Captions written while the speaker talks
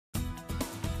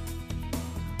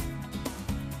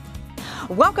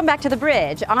Welcome back to The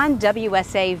Bridge on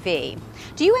WSAV.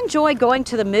 Do you enjoy going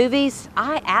to the movies?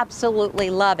 I absolutely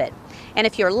love it. And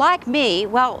if you're like me,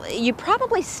 well, you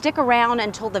probably stick around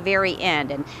until the very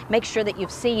end and make sure that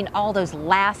you've seen all those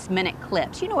last-minute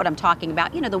clips. You know what I'm talking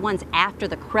about, the ones after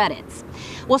the credits.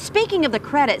 Well, speaking of the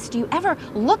credits, do you ever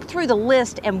look through the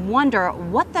list and wonder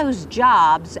what those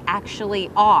jobs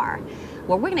actually are?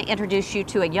 Well, we're going to introduce you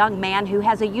to a young man who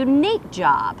has a unique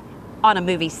job on a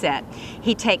movie set.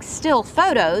 He takes still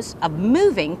photos of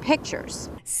moving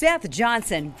pictures. Seth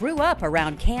Johnson grew up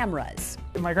around cameras.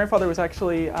 My grandfather was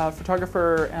actually a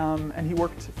photographer and he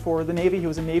worked for the Navy. He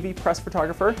was a Navy press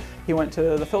photographer. He went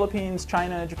to the Philippines,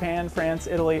 China, Japan, France,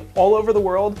 Italy, all over the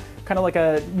world, kind of like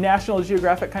a National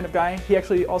Geographic kind of guy. He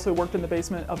actually also worked in the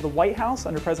basement of the White House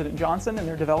under President Johnson in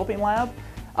their developing lab.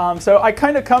 So I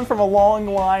kind of come from a long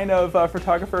line of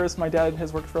photographers. My dad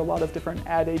has worked for a lot of different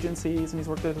ad agencies and he's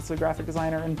worked as a graphic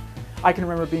designer, and I can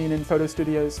remember being in photo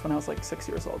studios when I was like 6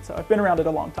 years old, so I've been around it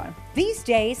a long time. These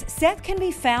days, Seth can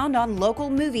be found on local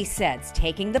movie sets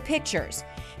taking the pictures.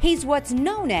 He's what's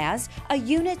known as a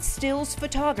unit stills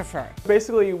photographer.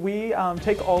 Basically, we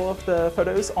take all of the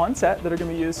photos on set that are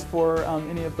going to be used for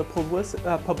any of the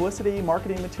publicity,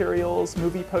 marketing materials,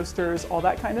 movie posters, all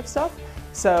that kind of stuff.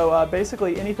 So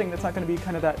basically anything that's not going to be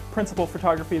kind of that principal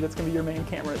photography that's going to be your main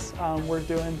cameras. We're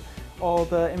doing all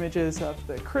the images of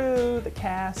the crew, the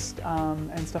cast,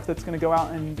 and stuff that's going to go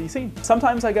out and be seen.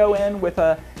 Sometimes I go in with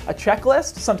a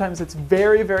checklist. Sometimes it's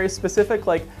very, very specific,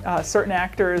 like certain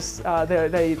actors,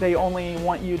 they only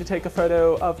want you to take a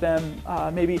photo of them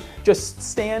maybe just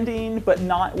standing, but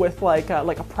not with like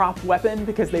a prop weapon,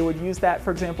 because they would use that, for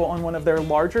example, on one of their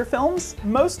larger films.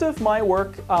 Most of my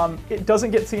work, it doesn't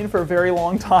get seen for a very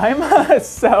long time.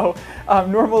 So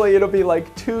normally it'll be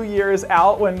like 2 years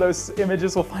out when those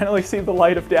images will finally see the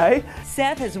light of day.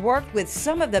 Seth has worked with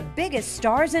some of the biggest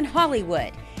stars in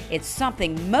Hollywood. It's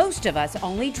something most of us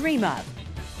only dream of.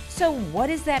 So what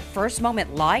is that first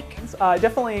moment like? I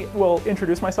definitely will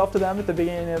introduce myself to them at the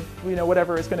beginning of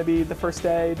whatever is going to be the first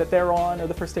day that they're on or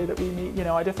the first day that we meet.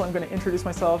 I definitely am going to introduce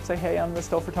myself, say, hey, I'm the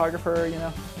still photographer. Let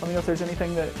me know if there's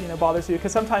anything that bothers you,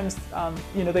 because sometimes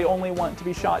they only want to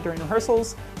be shot during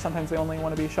rehearsals. Sometimes they only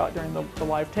want to be shot during the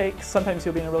live takes. Sometimes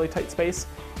you'll be in a really tight space,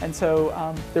 and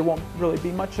so there won't really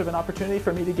be much of an opportunity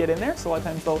for me to get in there. So a lot of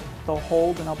times they'll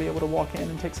hold, and I'll be able to walk in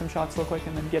and take some shots real quick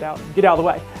and then get out of the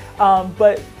way.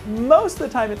 But most of the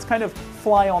time it's kind of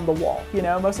fly on the wall.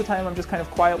 Most of the time I'm just kind of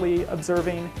quietly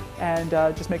observing and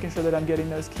just making sure that I'm getting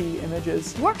those key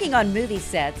images. Working on movie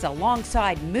sets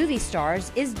alongside movie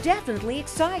stars is definitely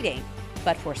exciting.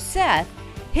 But for Seth,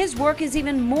 his work is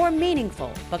even more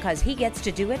meaningful because he gets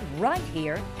to do it right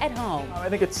here at home. I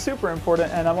think it's super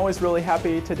important, and I'm always really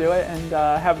happy to do it and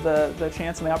have the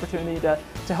chance and the opportunity to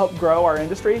help grow our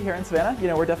industry here in Savannah.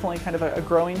 We're definitely kind of a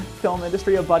growing film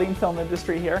industry, a budding film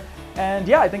industry here. And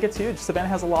yeah, I think it's huge. Savannah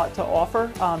has a lot to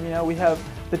offer. We have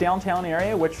the downtown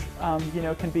area, which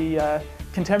can be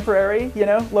contemporary,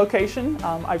 location.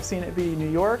 I've seen it be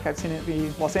New York, I've seen it be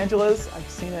Los Angeles, I've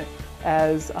seen it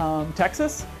as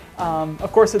Texas.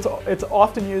 Of course, it's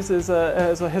often used as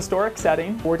a historic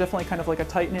setting. We're definitely kind of like a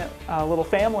tight-knit little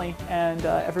family, and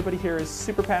everybody here is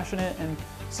super passionate and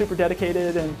super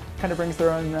dedicated and kind of brings their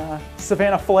own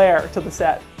Savannah flair to the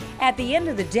set. At the end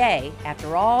of the day,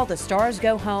 after all the stars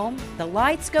go home, the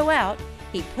lights go out,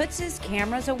 he puts his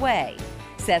cameras away.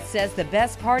 Seth says the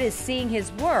best part is seeing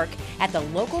his work at the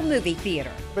local movie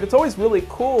theater. But it's always really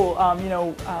cool,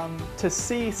 to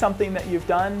see something that you've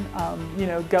done,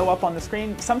 go up on the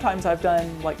screen. Sometimes I've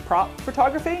done like prop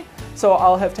photography, so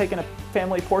I'll have taken a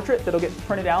family portrait that'll get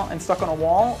printed out and stuck on a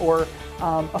wall, or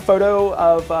a photo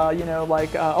of,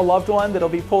 like a loved one that'll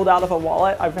be pulled out of a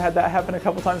wallet. I've had that happen a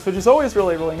couple times, which is always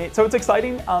really, really neat. So it's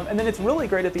exciting, and then it's really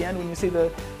great at the end when you see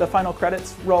the final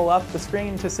credits roll up the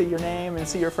screen to see your name and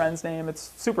see your friend's name.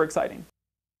 It's super exciting.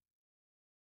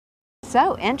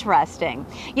 So interesting.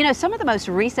 Some of the most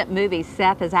recent movies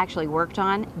Seth has actually worked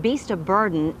on: Beast of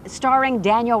Burden, starring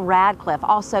Daniel Radcliffe,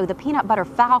 also The Peanut Butter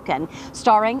Falcon,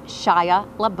 starring Shia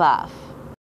LaBeouf.